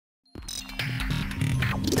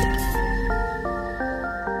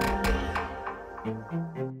Hey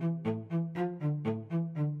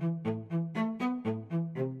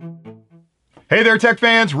there, tech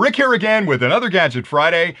fans. Rick here again with another Gadget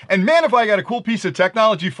Friday. And man, have I got a cool piece of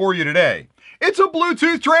technology for you today. It's a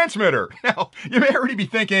Bluetooth transmitter. Now, you may already be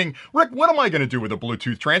thinking, Rick, what am I going to do with a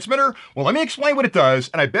Bluetooth transmitter? Well, let me explain what it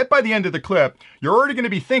does, and I bet by the end of the clip, you're already going to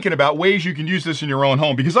be thinking about ways you can use this in your own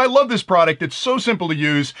home, because I love this product. It's so simple to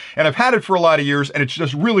use, and I've had it for a lot of years, and it's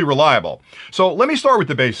just really reliable. So let me start with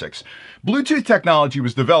the basics. Bluetooth technology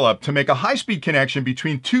was developed to make a high-speed connection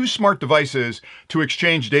between two smart devices to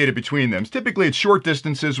exchange data between them. Typically, it's short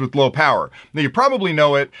distances with low power. Now, you probably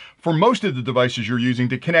know it for most of the devices you're using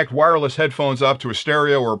to connect wireless headphones up to a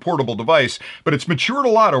stereo or a portable device, but it's matured a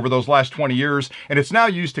lot over those last 20 years, and it's now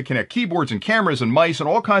used to connect keyboards and cameras and mice and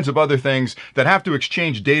all kinds of other things that have to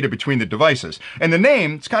exchange data between the devices. And the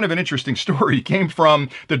name, it's kind of an interesting story, came from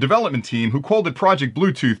the development team who called it Project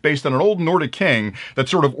Bluetooth based on an old Nordic king that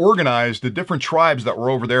sort of organized the different tribes that were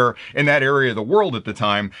over there in that area of the world at the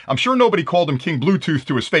time. I'm sure nobody called him King Bluetooth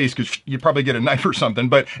to his face because you'd probably get a knife or something.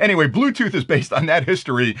 But anyway, Bluetooth is based on that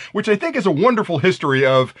history, which I think is a wonderful history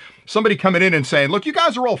of somebody coming in and saying, look, you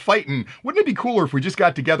guys are all fighting. Wouldn't it be cooler if we just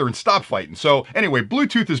got together and stopped fighting? So anyway,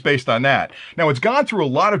 Bluetooth is based on that. Now, it's gone through a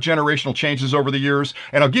lot of generational changes over the years,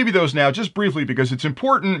 and I'll give you those now just briefly because it's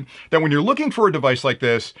important that when you're looking for a device like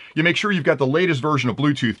this, you make sure you've got the latest version of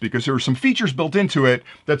Bluetooth, because there are some features built into it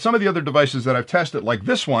that some of the other devices that I've tested, like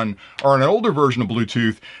this one, are an older version of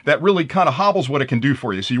Bluetooth that really kind of hobbles what it can do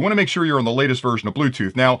for you. So you want to make sure you're on the latest version of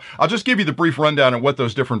Bluetooth. Now, I'll just give you the brief rundown on what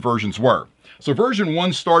those different versions were. So version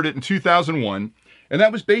 1 started in 2001. And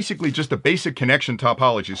that was basically just a basic connection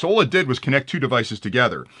topology. So all it did was connect two devices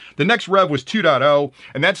together. The next rev was 2.0,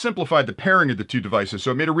 and that simplified the pairing of the two devices,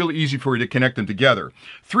 so it made it really easy for you to connect them together.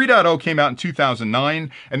 3.0 came out in 2009,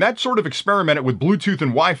 and that sort of experimented with Bluetooth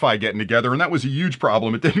and Wi-Fi getting together, and that was a huge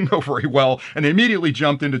problem. It didn't go very well, and they immediately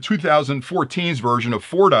jumped into 2014's version of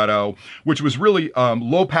 4.0, which was really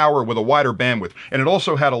low power with a wider bandwidth, and it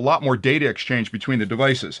also had a lot more data exchange between the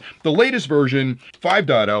devices. The latest version,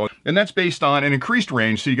 5.0, and that's based on an increased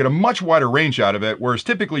range, so you get a much wider range out of it, whereas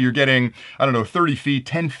typically you're getting, 30 feet,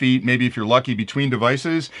 10 feet, maybe if you're lucky, between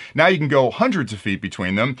devices. Now you can go hundreds of feet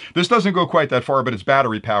between them. This doesn't go quite that far, but it's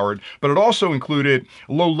battery powered, but it also included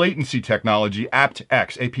low latency technology,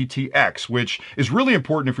 aptX, which is really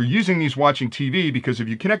important if you're using these watching TV, because if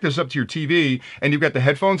you connect this up to your TV and you've got the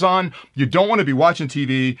headphones on, you don't want to be watching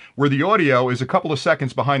TV where the audio is a couple of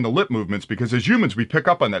seconds behind the lip movements, because as humans, we pick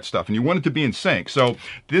up on that stuff and you want it to be in sync. So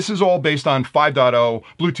this is all based on 5.0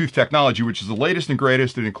 Bluetooth technology, which is the latest and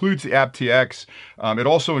greatest. It includes the aptX. It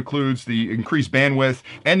also includes the increased bandwidth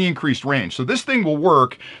and the increased range. So this thing will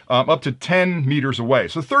work up to 10 meters away.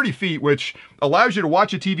 So 30 feet, which allows you to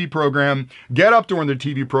watch a TV program, get up during the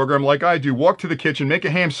TV program like I do, walk to the kitchen, make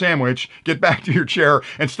a ham sandwich, get back to your chair,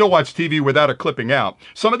 and still watch TV without it clipping out.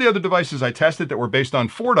 Some of the other devices I tested that were based on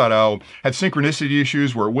 4.0 had synchronicity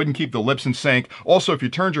issues where it wouldn't keep the lips in sync. Also, if you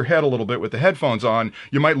turned your head a little bit with the headphones on,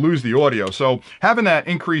 you might lose the audio. So having that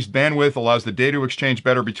increased bandwidth allows the data to exchange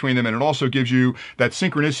better between them, and it also gives you that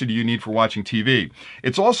synchronicity you need for watching TV.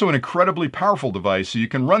 It's also an incredibly powerful device, so you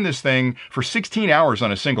can run this thing for 16 hours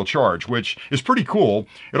on a single charge, which is pretty cool.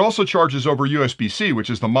 It also charges over USB-C, which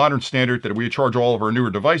is the modern standard that we charge all of our newer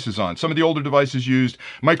devices on. Some of the older devices used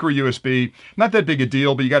micro USB, not that big a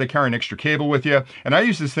deal, but you got to carry an extra cable with you, and I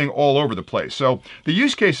use this thing all over the place. So the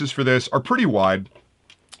use cases for this are pretty wide.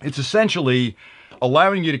 It's essentially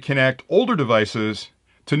allowing you to connect older devices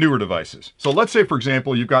to newer devices. So let's say, for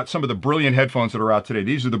example, you've got some of the brilliant headphones that are out today.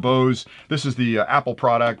 These are the Bose, this is the Apple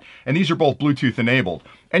product, and these are both Bluetooth enabled.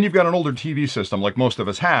 And you've got an older TV system like most of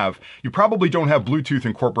us have. You probably don't have Bluetooth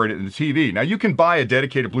incorporated in the TV. Now you can buy a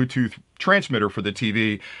dedicated Bluetooth transmitter for the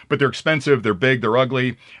TV, but they're expensive, they're big, they're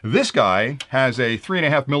ugly. This guy has a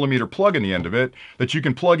 3.5 millimeter plug in the end of it that you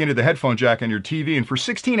can plug into the headphone jack on your TV, and for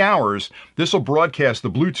 16 hours, this will broadcast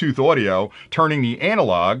the Bluetooth audio, turning the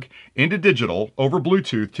analog into digital over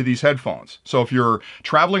Bluetooth to these headphones. So if you're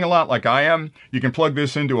traveling a lot like I am, you can plug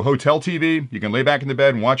this into a hotel TV, you can lay back in the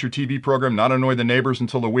bed and watch your TV program, not annoy the neighbors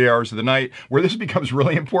until the wee hours of the night. Where this becomes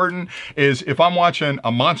really important is if I'm watching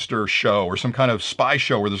a monster show or some kind of spy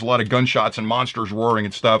show where there's a lot of gunshots and monsters roaring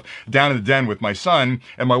and stuff down in the den with my son,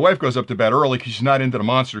 and my wife goes up to bed early because she's not into the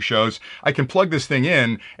monster shows, I can plug this thing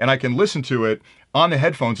in and I can listen to it on the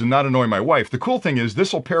headphones and not annoy my wife. The cool thing is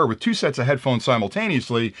this will pair with two sets of headphones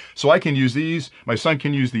simultaneously, so I can use these, my son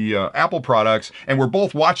can use the Apple products, and we're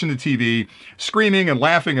both watching the TV, screaming and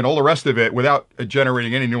laughing and all the rest of it without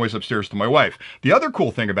generating any noise upstairs to my wife. The other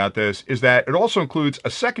cool thing about this is that it also includes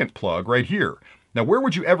a second plug right here. Now, where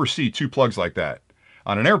would you ever see two plugs like that?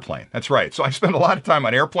 on an airplane. That's right. So I spend a lot of time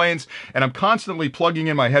on airplanes, and I'm constantly plugging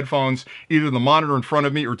in my headphones, either the monitor in front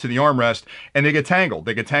of me or to the armrest, and they get tangled.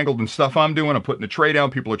 They get tangled in stuff I'm doing. I'm putting the tray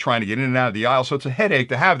down. People are trying to get in and out of the aisle. So it's a headache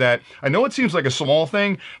to have that. I know it seems like a small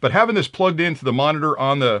thing, but having this plugged into the monitor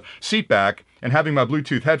on the seat back and having my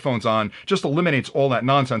Bluetooth headphones on just eliminates all that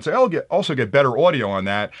nonsense. I'll also get better audio on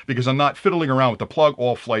that because I'm not fiddling around with the plug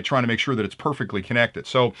all flight trying to make sure that it's perfectly connected.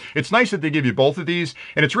 So it's nice that they give you both of these,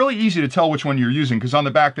 and it's really easy to tell which one you're using because on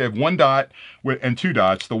the back they have 1 dot and 2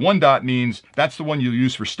 dots. The 1 dot means that's the one you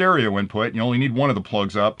use for stereo input. You only need one of the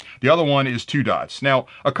plugs up. The other one is 2 dots. Now,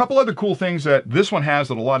 a couple other cool things that this one has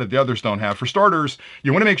that a lot of the others don't have. For starters,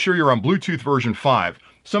 you want to make sure you're on Bluetooth version 5.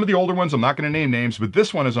 Some of the older ones, I'm not going to name names, but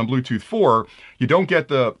this one is on Bluetooth 4. You don't get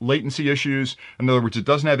the latency issues. In other words, it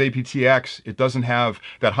doesn't have aptX. It doesn't have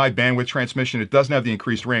that high bandwidth transmission. It doesn't have the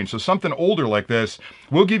increased range. So something older like this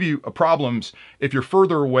will give you problems if you're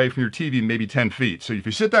further away from your TV, maybe 10 feet. So if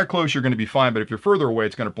you sit that close, you're going to be fine. But if you're further away,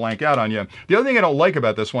 it's going to blank out on you. The other thing I don't like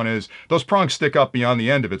about this one is those prongs stick up beyond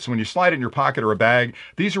the end of it. So when you slide it in your pocket or a bag,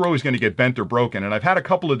 these are always going to get bent or broken. And I've had a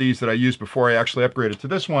couple of these that I used before I actually upgraded to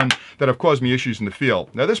this one that have caused me issues in the field.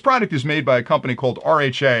 Now, this product is made by a company called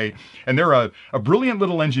RHA, and they're a brilliant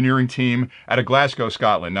little engineering team out of Glasgow,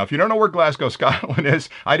 Scotland. Now, if you don't know where Glasgow, Scotland is,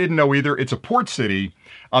 I didn't know either. It's a port city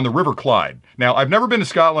on the River Clyde. Now, I've never been to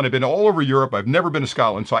Scotland. I've been all over Europe. I've never been to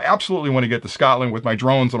Scotland, so I absolutely want to get to Scotland with my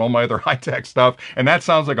drones and all my other high-tech stuff, and that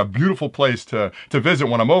sounds like a beautiful place to visit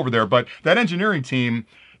when I'm over there. But that engineering team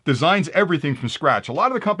designs everything from scratch. A lot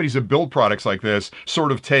of the companies that build products like this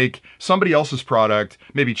sort of take somebody else's product,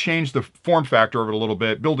 maybe change the form factor of it a little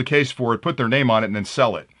bit, build a case for it, put their name on it, and then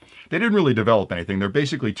sell it. They didn't really develop anything. They're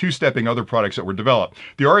basically two-stepping other products that were developed.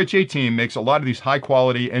 The RHA team makes a lot of these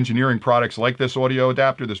high-quality engineering products like this audio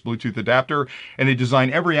adapter, this Bluetooth adapter, and they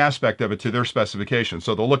design every aspect of it to their specifications.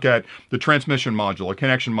 So they'll look at the transmission module, a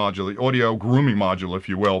connection module, the audio grooming module, if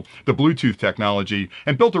you will, the Bluetooth technology,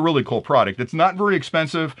 and built a really cool product. It's not very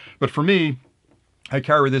expensive, but for me, I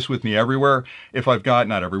carry this with me everywhere. If I've got,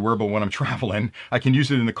 not everywhere, but when I'm traveling, I can use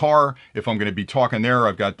it in the car. If I'm going to be talking there,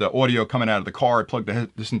 I've got the audio coming out of the car. I plug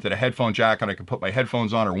this into the headphone jack and I can put my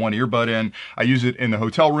headphones on or one earbud in. I use it in the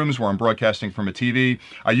hotel rooms where I'm broadcasting from a TV.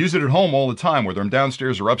 I use it at home all the time, whether I'm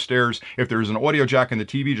downstairs or upstairs. If there's an audio jack in the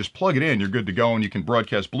TV, just plug it in. You're good to go and you can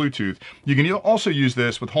broadcast Bluetooth. You can also use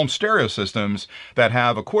this with home stereo systems that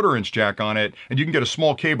have a 1/4-inch jack on it, and you can get a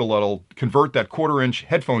small cable that'll convert that 1/4-inch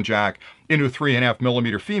headphone jack into a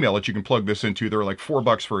 3.5mm female that you can plug this into. They're like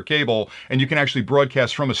 $4 for a cable, and you can actually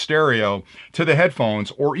broadcast from a stereo to the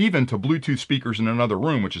headphones or even to Bluetooth speakers in another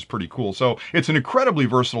room, which is pretty cool. So it's an incredibly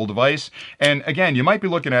versatile device. And again, you might be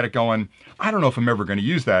looking at it going, I don't know if I'm ever going to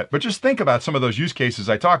use that, but just think about some of those use cases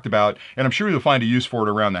I talked about, and I'm sure you'll find a use for it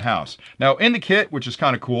around the house. Now, in the kit, which is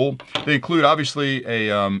kind of cool, they include obviously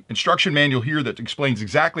a instruction manual here that explains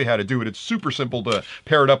exactly how to do it. It's super simple to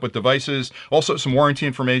pair it up with devices. Also, some warranty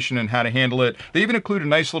information and how to handle it. They even include a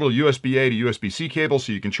nice little USB-A to USB-C cable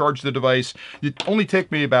so you can charge the device. It only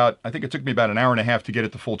took me about, I think it took me about an hour and a half to get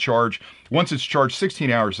it to full charge. Once it's charged,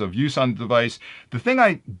 16 hours of use on the device. The thing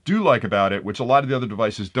I do like about it, which a lot of the other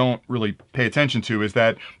devices don't really pay attention to, is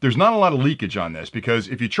that there's not a lot of leakage on this, because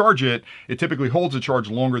if you charge it, it typically holds a charge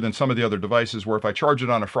longer than some of the other devices, where if I charge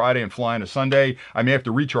it on a Friday and fly on a Sunday, I may have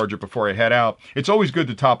to recharge it before I head out. It's always good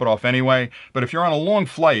to top it off anyway, but if you're on a long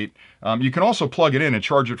flight, you can also plug it in and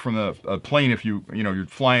charge it from the plane if you're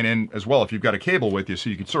flying in as well, if you've got a cable with you, so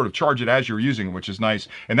you can sort of charge it as you're using it, which is nice.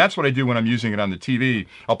 And that's what I do when I'm using it on the TV.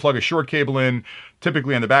 I'll plug a short cable in.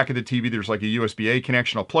 Typically on the back of the TV, there's like a USB-A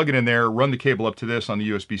connection. I'll plug it in there, run the cable up to this on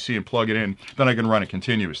the USB-C and plug it in. Then I can run it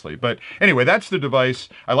continuously. But anyway, that's the device.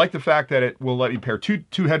 I like the fact that it will let you pair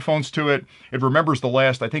two headphones to it. It remembers the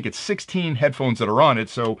last, I think it's 16 headphones that are on it.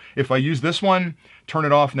 So if I use this one, turn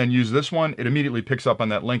it off, and then use this one, it immediately picks up on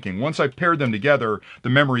that linking. Once I've paired them together, the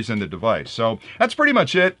memory's in the device. So that's pretty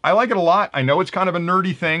much it. I like it a lot. I know it's kind of a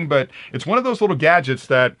nerdy thing, but it's one of those little gadgets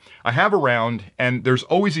that I have around, and there's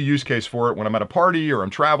always a use case for it when I'm at a party or I'm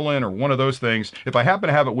traveling or one of those things. If I happen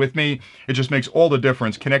to have it with me, it just makes all the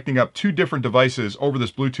difference connecting up two different devices over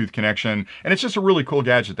this Bluetooth connection, and it's just a really cool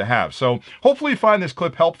gadget to have. So hopefully you find this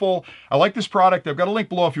clip helpful. I like this product. I've got a link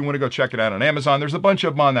below if you want to go check it out on Amazon. There's a bunch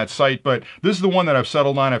of them on that site, but this is the one that I've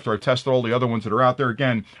settled on after I've tested all the other ones that are out there.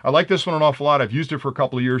 Again, I like this one an awful lot. I've used it for a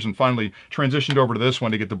couple of years and finally transitioned over to this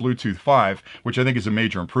one to get the Bluetooth 5, which I think is a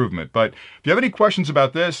major improvement. But if you have any questions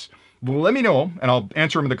about this, let me know, and I'll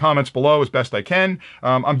answer them in the comments below as best I can.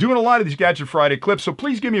 I'm doing a lot of these Gadget Friday clips, so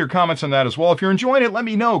please give me your comments on that as well. If you're enjoying it, let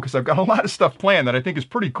me know, because I've got a lot of stuff planned that I think is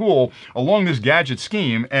pretty cool along this gadget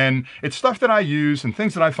scheme, and it's stuff that I use and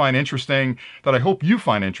things that I find interesting that I hope you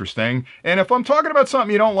find interesting. And if I'm talking about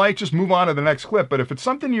something you don't like, just move on to the next clip. But if it's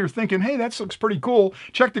something you're thinking, hey, that looks pretty cool,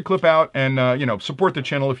 check the clip out and, support the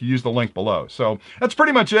channel if you use the link below. So that's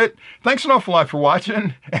pretty much it. Thanks an awful lot for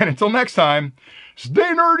watching, and until next time,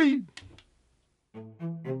 stay nerdy!